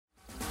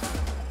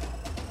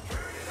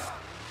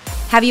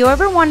Have you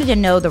ever wanted to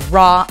know the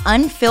raw,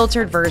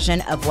 unfiltered version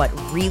of what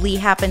really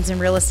happens in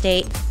real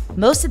estate?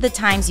 Most of the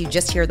times you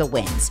just hear the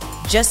wins.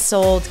 Just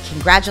sold,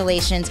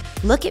 congratulations,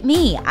 look at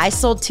me, I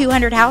sold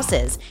 200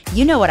 houses.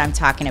 You know what I'm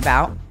talking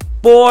about.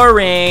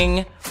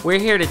 Boring! We're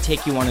here to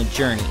take you on a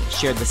journey,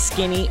 share the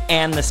skinny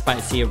and the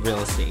spicy of real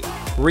estate.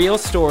 Real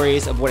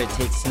stories of what it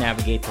takes to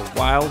navigate the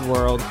wild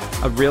world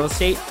of real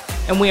estate,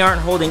 and we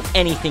aren't holding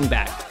anything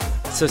back.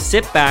 So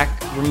sit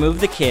back, remove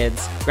the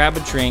kids, grab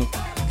a drink.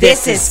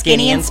 This is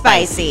Skinny and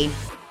Spicy.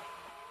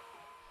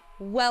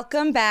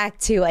 Welcome back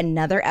to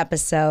another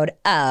episode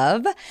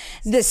of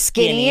The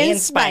Skinny and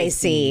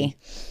Spicy.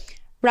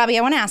 Robbie,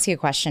 I want to ask you a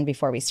question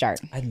before we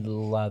start. I'd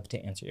love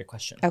to answer your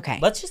question. Okay.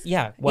 Let's just,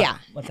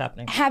 what's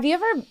happening? Have you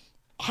ever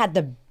had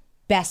the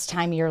best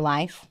time of your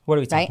life? What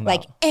are we talking about?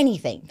 Like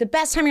anything. The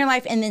best time of your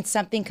life, and then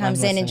something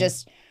comes in and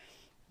just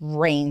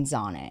rains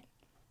on it.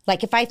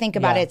 Like if I think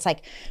about it, it's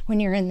like when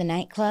you're in the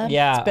nightclub.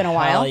 Yeah, it's been a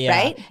while,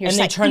 right? You're and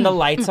they turn the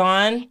lights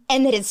on.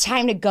 And then it's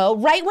time to go.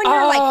 Right when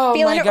you're like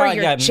feeling it, or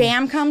your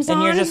jam comes on.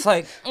 And you're just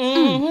like,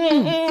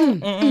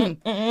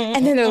 and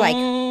then they're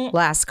like,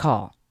 last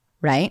call,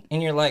 right?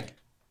 And you're like,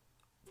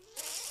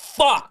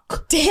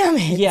 fuck. Damn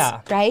it.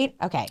 Yeah. Right?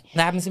 Okay.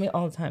 That happens to me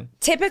all the time.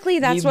 Typically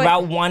that's what.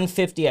 About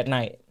 1:50 at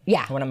night.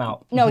 Yeah. When I'm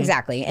out. No,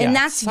 exactly. And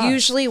that's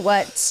usually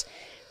what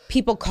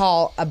people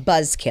call a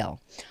buzzkill.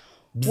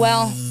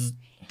 Well,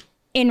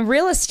 in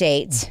real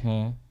estate,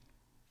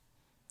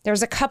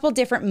 there's a couple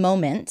different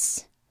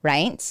moments,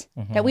 right?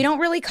 That we don't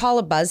really call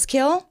a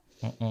buzzkill.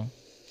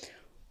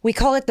 We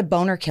call it the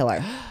boner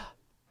killer,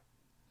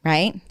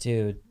 right?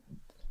 Dude,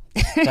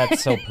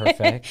 that's so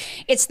perfect.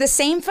 It's the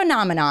same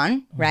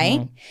phenomenon,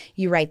 right?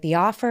 You write the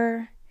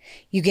offer,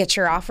 you get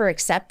your offer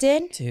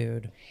accepted.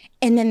 Dude.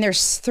 And then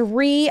there's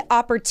 3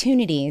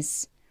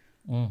 opportunities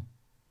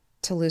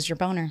to lose your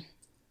boner.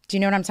 Do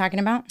you know what I'm talking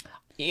about?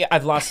 Yeah,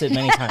 I've lost it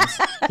many times.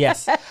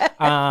 Yes.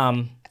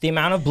 The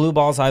amount of blue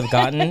balls I've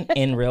gotten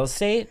in real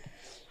estate,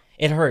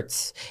 it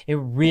hurts. It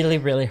really,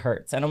 really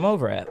hurts. And I'm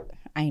over it.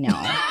 I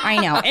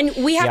know. And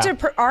we have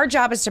to, our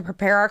job is to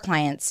prepare our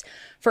clients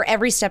for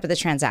every step of the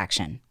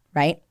transaction,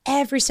 right?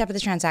 Every step of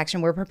the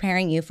transaction, we're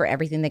preparing you for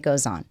everything that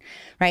goes on,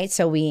 right?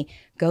 So we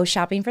go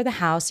shopping for the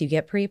house, you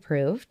get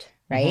pre-approved,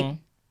 right?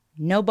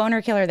 No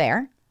boner killer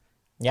there.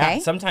 Yeah, okay?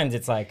 Sometimes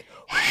it's like,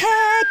 heck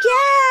yeah!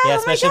 Yeah,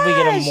 especially if we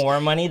get them more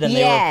money than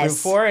they were approved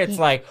for. It's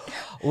like,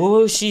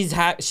 ooh, she's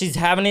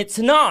having it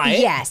tonight.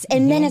 Yes,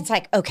 and then it's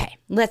like, okay,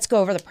 let's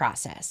go over the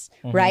process,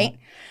 right?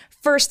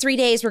 First 3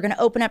 days, we're going to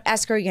open up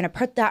escrow. You're going to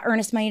put that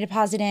earnest money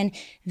deposit in.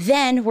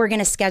 Then we're going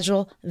to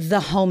schedule the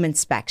home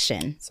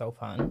inspection. So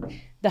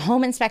fun. The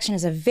home inspection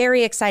is a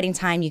very exciting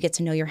time. You get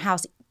to know your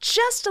house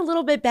just a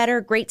little bit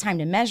better. Great time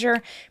to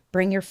measure.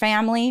 Bring your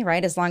family,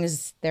 right? As long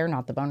as they're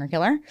not the boner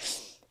killer.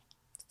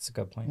 That's a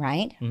good point.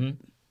 Right?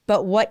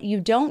 But what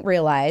you don't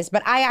realize,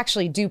 but I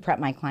actually do prep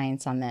my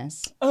clients on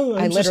this. Oh,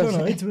 I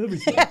literally do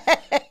everything. True.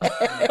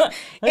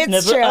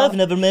 I've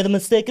never made a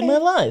mistake in my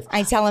life.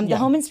 I tell them the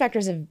home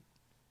inspectors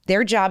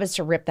their job is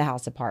to rip the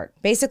house apart.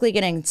 Basically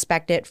going to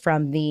inspect it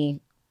from the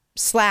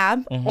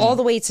slab all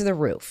the way to the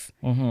roof.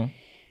 The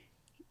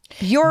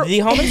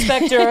home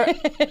inspector,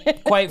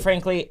 quite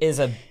frankly, is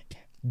a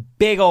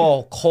big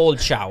old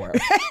cold shower.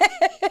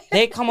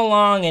 They come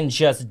along and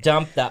just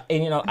dump the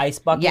ice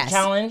bucket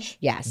challenge.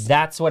 Yes.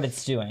 That's what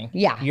it's doing.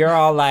 Yeah. You're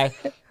all like,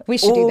 we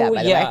should do that,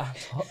 by the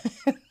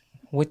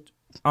way.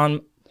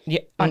 On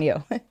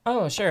you.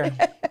 Oh, sure.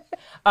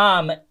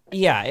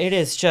 Yeah, it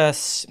is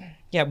just,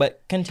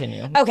 but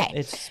continue.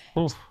 Okay.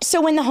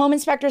 So when the home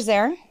inspector's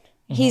there,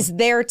 he's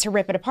there to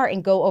rip it apart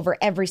and go over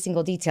every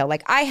single detail.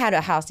 Like I had a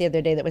house the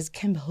other day that was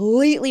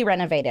completely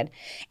renovated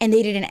and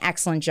they did an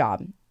excellent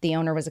job. The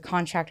owner was a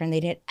contractor and they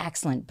did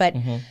excellent. But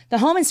the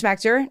home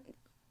inspector,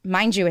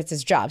 mind you, it's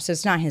his job, so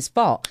it's not his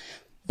fault.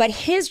 But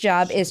his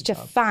job is to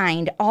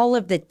find all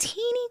of the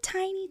teeny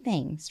tiny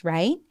things,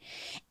 right?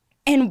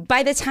 And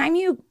by the time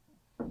you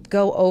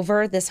go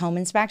over this home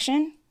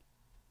inspection,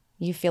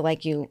 you feel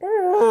like you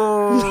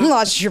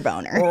lost your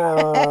boner.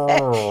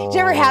 Do you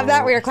ever have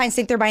that where your clients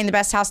think they're buying the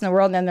best house in the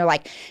world and then they're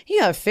like,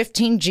 you have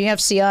 15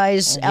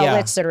 GFCIs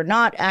outlets that are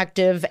not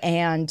active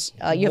and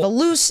you have a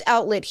loose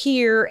outlet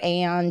here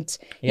and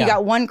you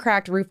got one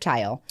cracked roof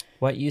tile.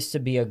 What used to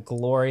be a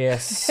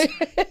glorious...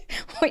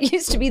 What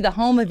used to be the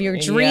home of your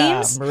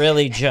dreams. Yeah,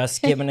 really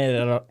just giving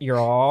it your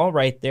all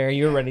right there.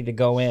 You're ready to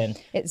go in.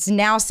 It's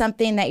now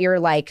something that you're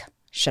like,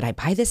 should I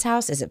buy this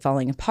house? Is it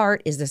falling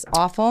apart? Is this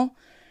awful?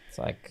 It's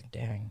like,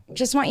 dang.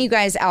 Just want you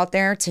guys out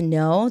there to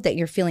know that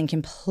you're feeling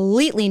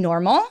completely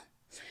normal.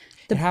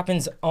 It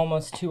happens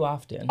almost too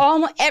often.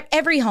 Almost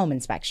every home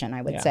inspection,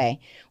 I would say,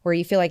 where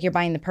you feel like you're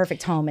buying the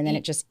perfect home and then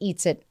it just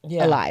eats it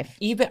alive.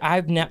 Even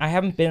I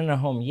haven't been in a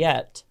home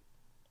yet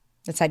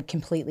that's had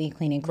completely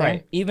clean and clear.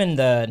 Right. Even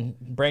the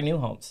brand new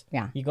homes.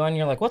 Yeah. You go and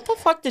you're like, what the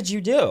fuck did you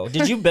do?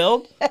 Did you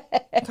build?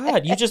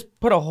 God, you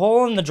just put a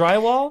hole in the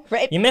drywall?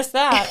 Right. You missed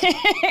that.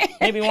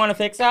 Maybe you want to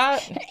fix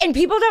that? And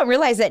people don't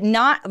realize that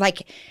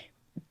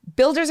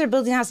builders are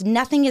building a house.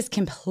 Nothing is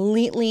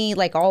completely,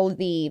 like all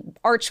the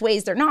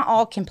archways, they're not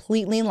all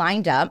completely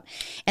lined up.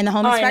 And the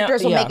home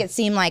inspectors will make it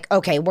seem like,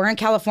 okay, we're in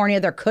California.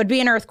 There could be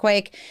an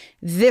earthquake.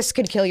 This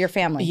could kill your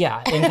family.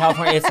 Yeah, in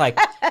California, it's like,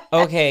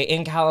 okay,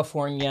 in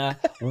California,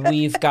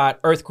 we've got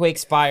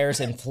earthquakes, fires,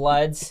 and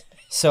floods.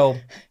 So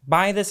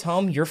buy this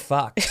home, you're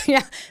fucked.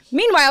 Yeah.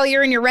 Meanwhile,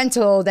 you're in your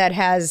rental that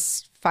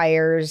has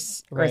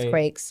fires,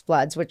 earthquakes,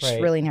 floods, which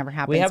really never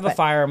happens. We have a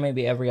fire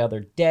maybe every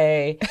other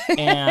day,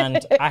 and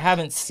I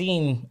haven't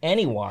seen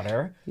any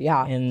water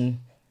in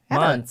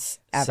months.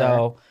 Ever.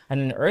 So,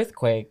 and an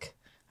earthquake,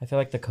 I feel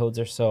like the codes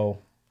are so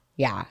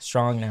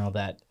strong now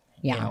that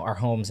you know, our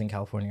homes in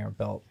California are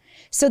built.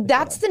 So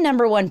that's the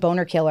number one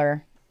boner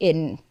killer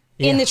in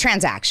the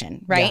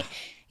transaction, right? Yeah.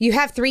 You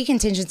have 3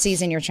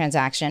 contingencies in your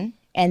transaction,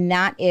 and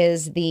that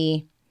is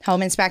the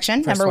home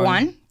inspection, number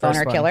one,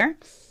 boner killer.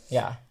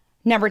 Yeah.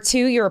 Number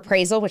 2, your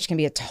appraisal, which can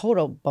be a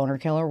total boner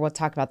killer. We'll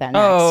talk about that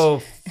next.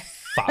 Oh,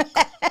 fuck.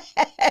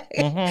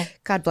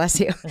 God bless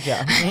you.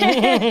 Yeah.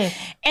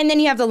 And then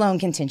you have the loan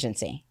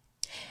contingency.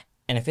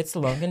 And if it's the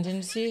loan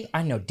contingency,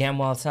 I know damn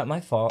well it's not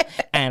my fault,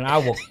 and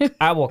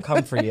I will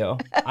come for you.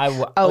 I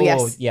will. Oh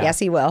yes, yeah. Yes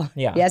he will.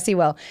 Yeah. Yes he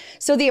will.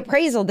 So the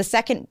appraisal, the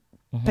second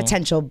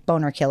potential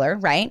boner killer,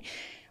 right?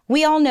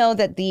 We all know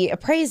that the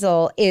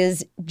appraisal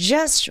is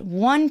just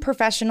one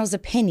professional's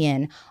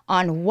opinion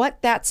on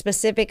what that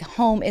specific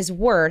home is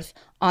worth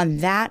on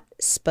that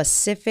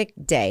specific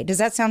day. Does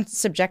that sound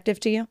subjective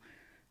to you?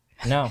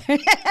 No,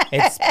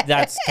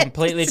 that's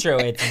completely true.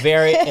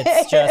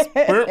 It's just.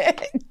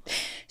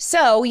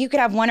 So you could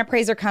have one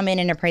appraiser come in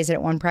and appraise it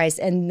at one price,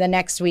 and the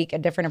next week a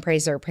different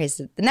appraiser appraises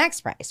it at the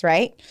next price,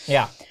 right?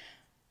 Yeah.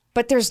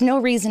 But there's no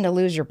reason to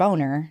lose your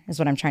boner, is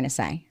what I'm trying to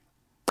say.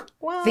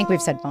 Well, I think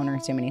we've said boner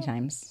too many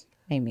times.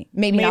 Maybe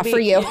not for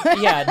you.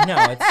 Yeah,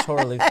 no, it's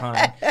totally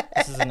fine.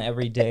 This is an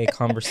everyday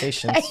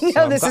conversation. I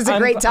know this is a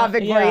great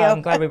topic for you.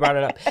 I'm glad we brought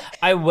it up.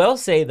 I will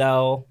say,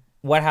 though,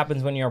 what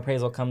happens when your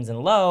appraisal comes in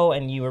low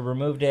and you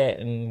removed it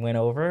and went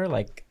over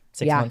like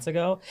 6 months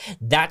ago?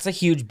 That's a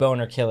huge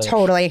boner killer.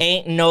 Totally.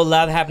 Ain't no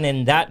love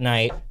happening that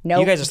night.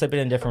 Nope. You guys are sleeping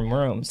in different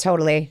rooms.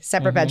 Totally.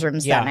 Separate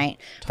bedrooms that night.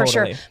 For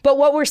sure. But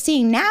what we're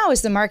seeing now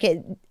is the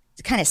market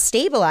kind of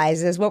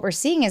stabilizes. What we're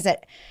seeing is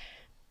that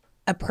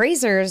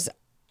appraisers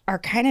are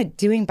kind of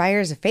doing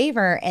buyers a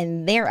favor,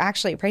 and they're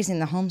actually appraising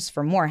the homes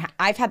for more.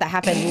 I've had that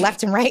happen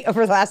left and right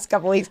over the last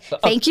couple of weeks.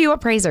 Thank you,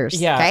 appraisers.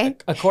 Yeah.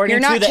 Okay? You're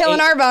not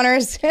killing our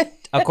boners.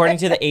 According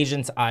to the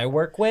agents I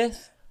work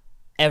with,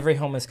 every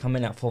home is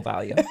coming at full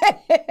value.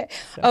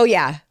 Oh,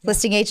 yeah.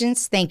 Listing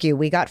agents, thank you.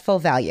 We got full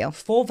value.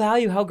 Full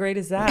value? How great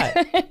is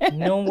that?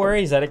 No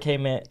worries that it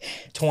came at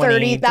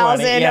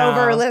 $30,000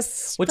 over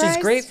list Which price.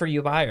 Is great for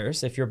you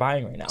buyers if you're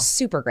buying right now.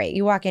 Super great.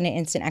 You walk into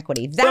instant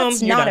equity.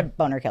 That's not a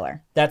boner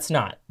killer. That's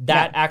not.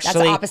 That actually,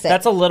 that's the opposite.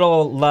 That's a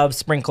little love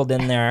sprinkled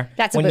in there.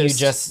 That's a when boost.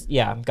 You just,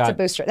 got it's a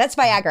booster. That's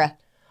Viagra.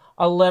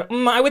 A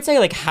little, I would say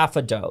like half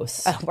a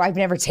dose. Oh, I've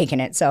never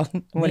taken it, so.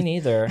 Me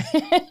neither.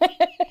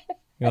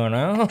 You want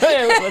to know?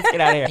 Let's get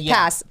out of here.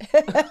 Pass.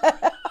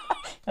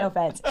 No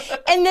offense.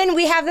 And then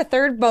we have the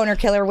third boner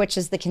killer, which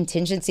is the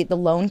contingency, the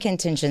loan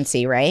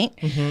contingency, right?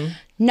 Mm-hmm.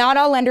 Not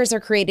all lenders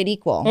are created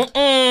equal.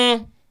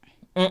 I'm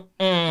going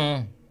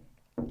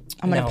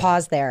to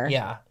pause there.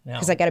 Yeah.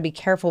 Because I got to be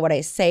careful what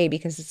I say,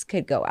 because this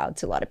could go out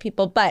to a lot of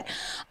people. But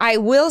I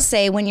will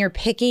say, when you're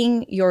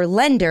picking your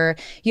lender,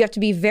 you have to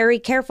be very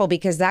careful,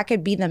 because that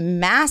could be the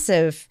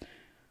massive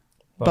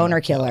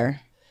boner killer.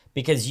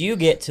 Because you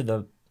get to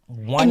the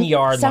 1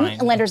 yard line.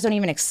 Some lenders don't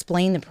even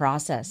explain the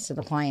process to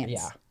the clients.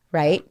 Yeah.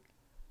 Right?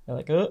 They're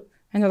like,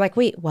 And they're like,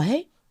 wait,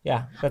 what?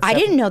 Yeah. I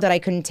didn't know that I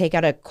couldn't take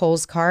out a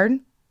Kohl's card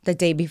the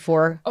day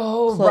before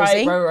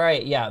closing.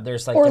 Right. Yeah,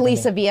 there's like... Or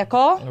lease a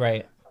vehicle.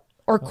 Right.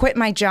 Or quit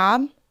my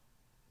job.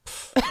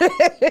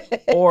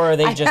 Or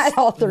they just... I had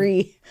all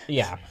 3.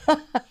 Yeah.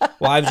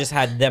 Well, I've just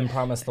had them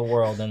promise the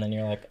world, and then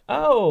you're like,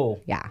 oh.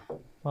 Yeah.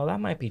 Well,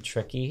 that might be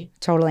tricky.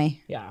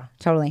 Totally. Yeah.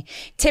 Totally.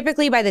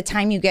 Typically, by the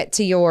time you get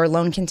to your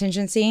loan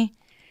contingency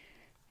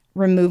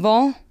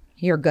removal,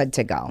 you're good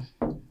to go.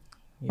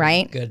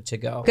 Right? Good to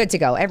go. Good to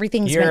go.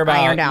 Everything's been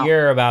ironed out.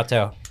 You're about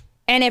to.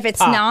 And if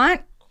it's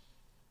not,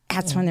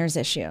 that's when there's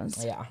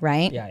issues. Yeah.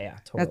 Right? Yeah,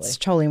 totally. That's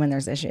totally when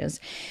there's issues.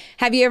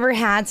 Have you ever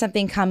had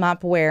something come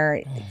up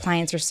where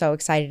clients are so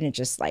excited and it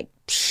just like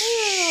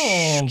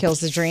kills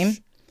the dream?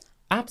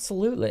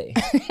 Absolutely.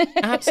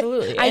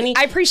 Absolutely. I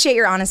appreciate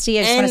your honesty.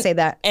 I just want to say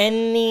that.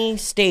 Any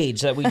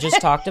stage that we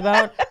just talked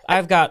about,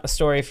 I've got a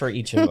story for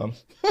each of them.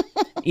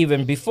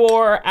 Even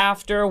before,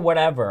 after,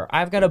 whatever.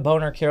 I've got a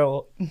boner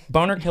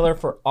killer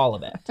for all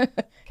of it.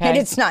 Okay? And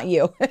it's not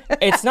you.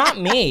 It's not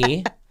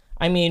me.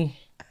 I mean,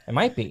 it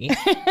might be,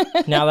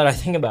 now that I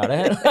think about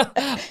it.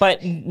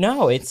 But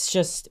no, it's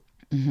just,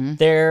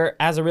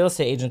 as a real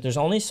estate agent, there's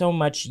only so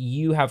much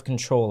you have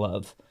control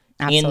of.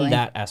 Absolutely. In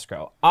that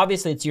escrow.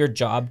 Obviously, it's your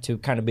job to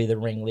kind of be the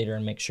ringleader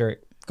and make sure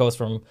it goes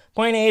from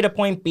point A to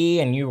point B,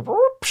 and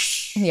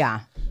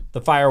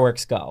the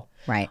fireworks go.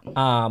 Right.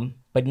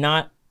 But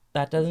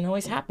that doesn't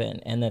always happen,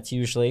 and that's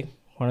usually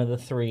One of the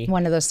three.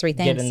 One of those three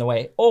things. Get in the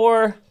way.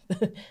 Or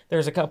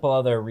there's a couple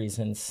other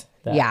reasons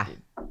that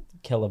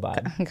kill a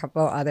vibe. A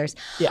couple others.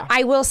 Yeah.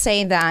 I will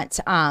say that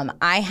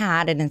I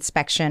had an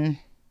inspection.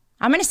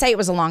 I'm going to say it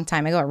was a long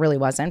time ago. It really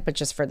wasn't, but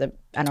just for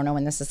I don't know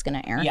when this is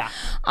going to air. Yeah.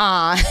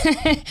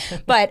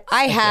 But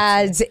I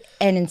had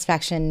an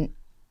inspection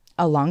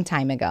a long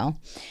time ago.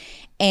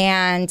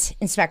 And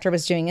inspector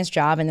was doing his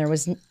job, and there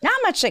was not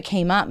much that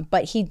came up,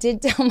 but he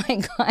did tell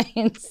my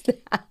clients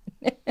that.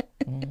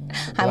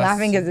 I'm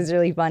laughing because it's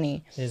really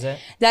funny. Is it?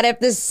 That if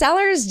the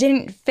sellers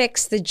didn't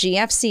fix the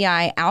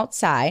GFCI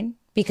outside,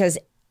 because,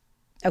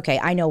 okay,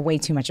 I know way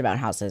too much about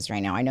houses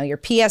right now. I know your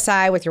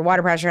PSI with your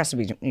water pressure has to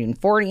be between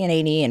 40 and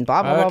 80 and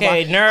blah, blah, blah, blah.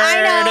 Okay, nerd.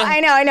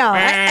 I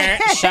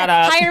know. Shut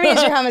up. Hire me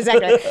as your home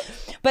inspector.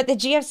 But the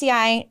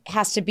GFCI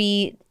has to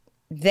be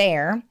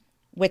there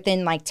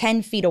within like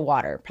 10 feet of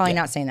water. Probably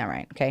not saying that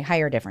right. Okay,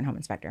 hire a different home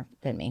inspector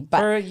than me. But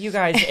for you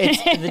guys,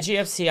 the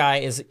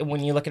GFCI is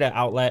when you look at an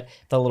outlet,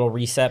 the little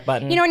reset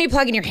button. You know when you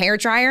plug in your hair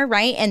dryer,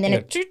 right? And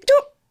then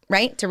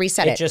right, to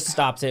reset it. It just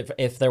stops it.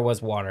 If there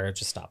was water, it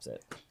just stops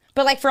it.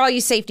 But like for all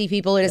you safety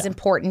people, it is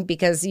important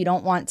because you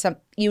don't want it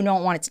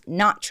to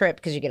not trip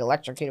because you get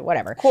electrocuted,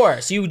 whatever. Of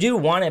course, you do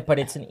want it, but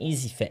it's an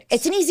easy fix.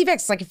 It's an easy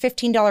fix. It's like a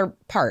 $15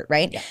 part,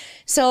 right? Yeah.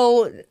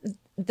 So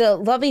the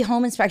lovely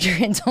home inspector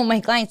had told my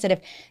clients that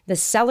if the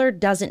seller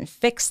doesn't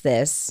fix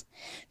this,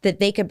 that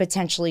they could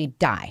potentially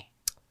die.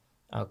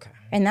 Okay.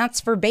 And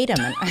that's verbatim.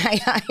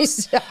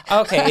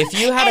 Okay, if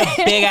you had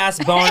a big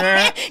ass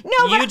boner,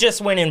 you just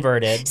went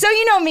inverted. So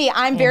you know me,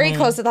 I'm very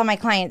close with all my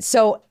clients.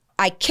 So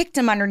I kicked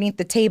him underneath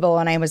the table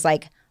and I was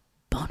like,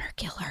 boner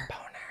killer.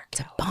 It's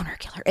a boner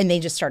killer. And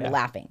they just started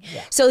laughing.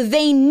 Yeah. So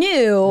they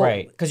knew.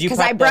 Right. Because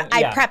I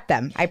prepped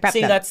them.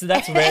 See, that's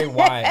very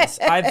wise.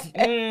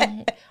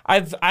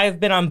 I've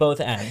been on both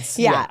ends.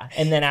 Yeah.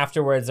 And then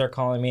afterwards they're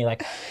calling me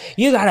like,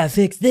 you gotta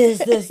fix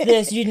this.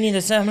 You need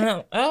to send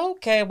them. Oh,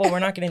 okay, well, we're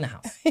not getting the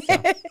house.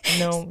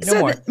 So, no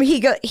more.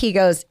 He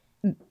goes,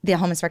 the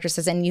home inspector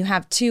says, and you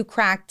have 2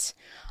 cracked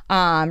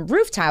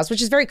roof tiles,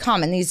 which is very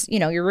common. These,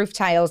 your roof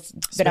tiles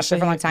been up there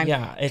for a long time.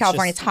 Yeah,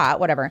 California, it's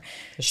hot, whatever.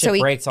 The shit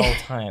breaks all the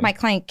time. My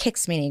client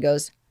kicks me and he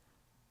goes,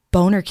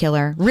 boner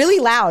killer, really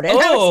loud. And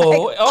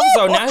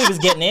so now he was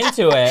getting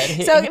into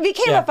it. So it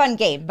became a fun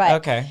game. But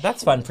okay,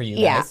 that's fun for you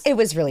guys. Yeah, it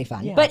was really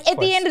fun. But at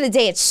the end of the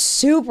day, it's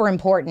super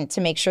important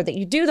to make sure that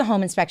you do the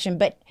home inspection,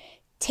 but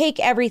take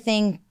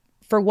everything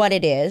for what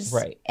it is.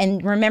 Right.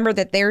 And remember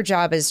that their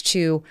job is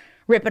to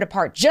rip it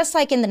apart, just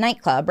like in the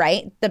nightclub,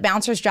 right? The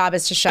bouncer's job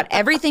is to shut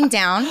everything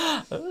down.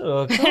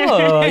 Oh,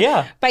 cool.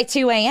 Yeah. By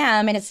 2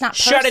 a.m. and it's not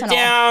personal. Shut it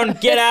down.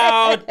 Get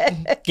out.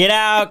 Get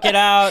out.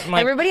 I'm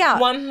like, everybody out.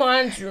 One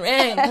more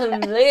drink,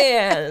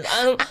 please.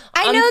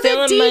 I know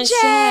the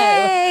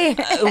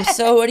DJ.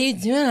 So what are you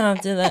doing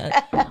after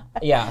that?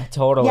 Yeah,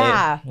 totally.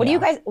 Yeah. What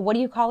do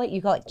you call it?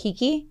 You call it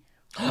Kiki?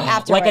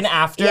 Afterwards. Like an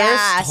afters?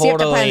 Yeah, totally. So you have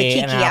to plan the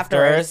Kiki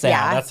afterwards.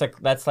 Yeah,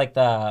 that's like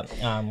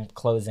the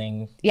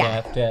closing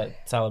gift,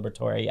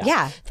 celebratory.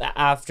 Yeah. The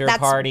after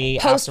party.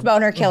 Post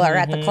boner killer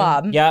at the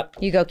club. Yep.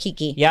 You go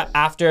Kiki. Yep.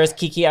 After is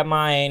Kiki at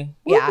mine.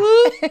 Yeah.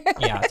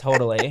 Yeah,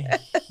 totally.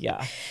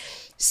 Yeah.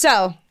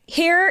 So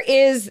here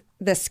is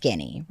the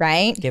skinny,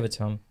 right? Give it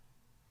to him.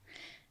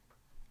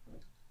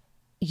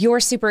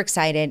 You're super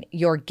excited.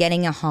 You're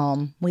getting a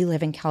home. We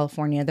live in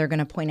California. They're going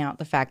to point out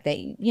the fact that,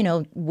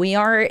 we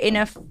are in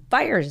a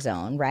fire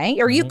zone, right?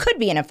 Or you could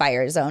be in a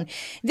fire zone.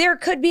 There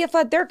could be a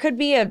flood. There could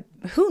be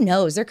who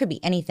knows? There could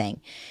be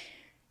anything.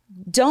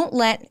 Don't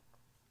let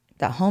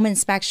the home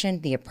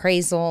inspection, the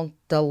appraisal,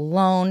 the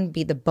loan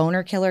be the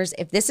boner killers.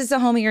 If this is the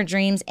home of your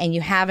dreams and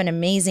you have an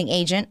amazing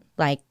agent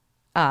like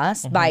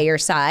us by your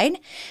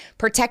side,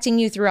 protecting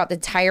you throughout the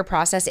entire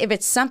process, if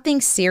it's something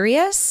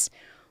serious,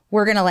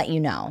 we're going to let you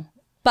know.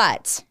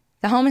 But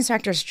the home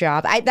inspector's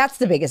job, that's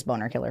the biggest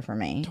boner killer for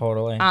me.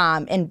 Totally.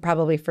 And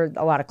probably for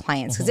a lot of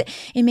clients because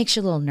it makes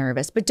you a little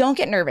nervous. But don't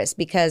get nervous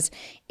because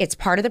it's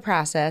part of the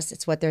process.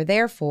 It's what they're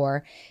there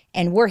for.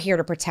 And we're here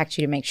to protect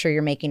you to make sure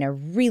you're making a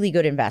really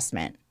good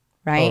investment,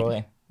 right?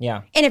 Totally.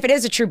 Yeah. And if it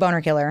is a true boner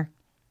killer,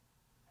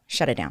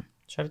 shut it down.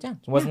 Shut it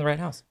down. It wasn't the right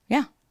house.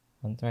 Yeah. It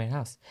wasn't the right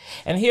house.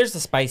 And here's the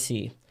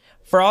spicy.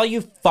 For all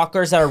you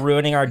fuckers that are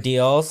ruining our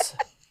deals,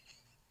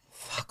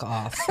 fuck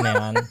off,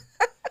 man.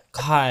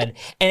 God.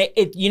 And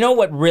it you know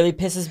what really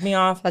pisses me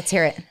off? Let's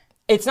hear it.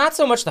 It's not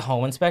so much the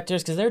home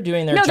inspectors because they're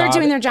doing their job. No, they're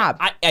doing their job.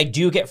 I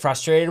do get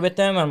frustrated with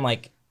them. I'm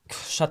like,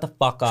 shut the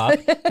fuck up.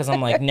 Because I'm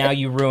like, now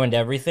you ruined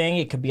everything.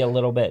 It could be a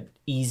little bit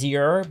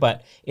easier,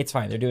 but it's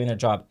fine. They're doing their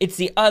job. It's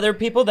the other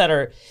people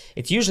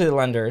it's usually the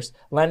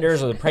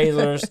lenders or the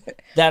appraisers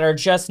that are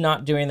just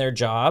not doing their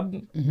job.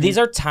 These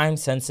are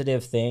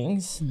time-sensitive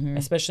things,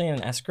 especially in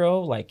an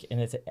escrow.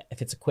 And if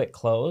it's a quick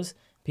close,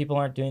 people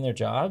aren't doing their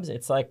jobs.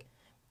 It's like,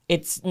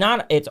 it's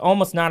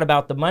almost not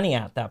about the money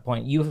at that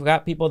point. You've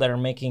got people that are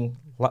making,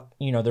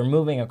 they're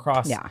moving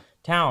across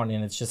town,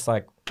 and it's just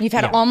like, you've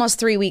had almost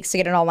 3 weeks to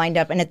get it all lined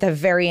up, and at the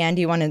very end,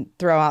 you want to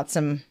throw out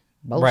some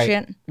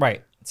bullshit.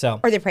 Right.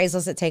 So, or the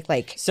appraisals that take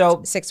 6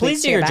 weeks.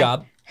 Please do your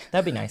job.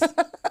 That'd be nice.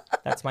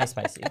 That's my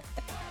spicy.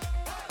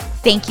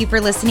 Thank you for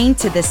listening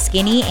to The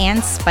Skinny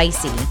and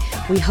Spicy.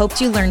 We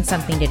hoped you learned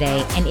something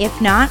today, and if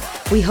not,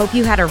 we hope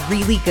you had a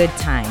really good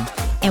time.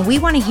 And we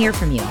want to hear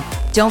from you.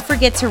 Don't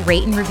forget to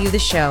rate and review the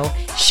show,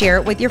 share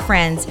it with your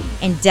friends,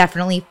 and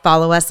definitely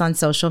follow us on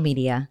social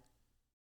media.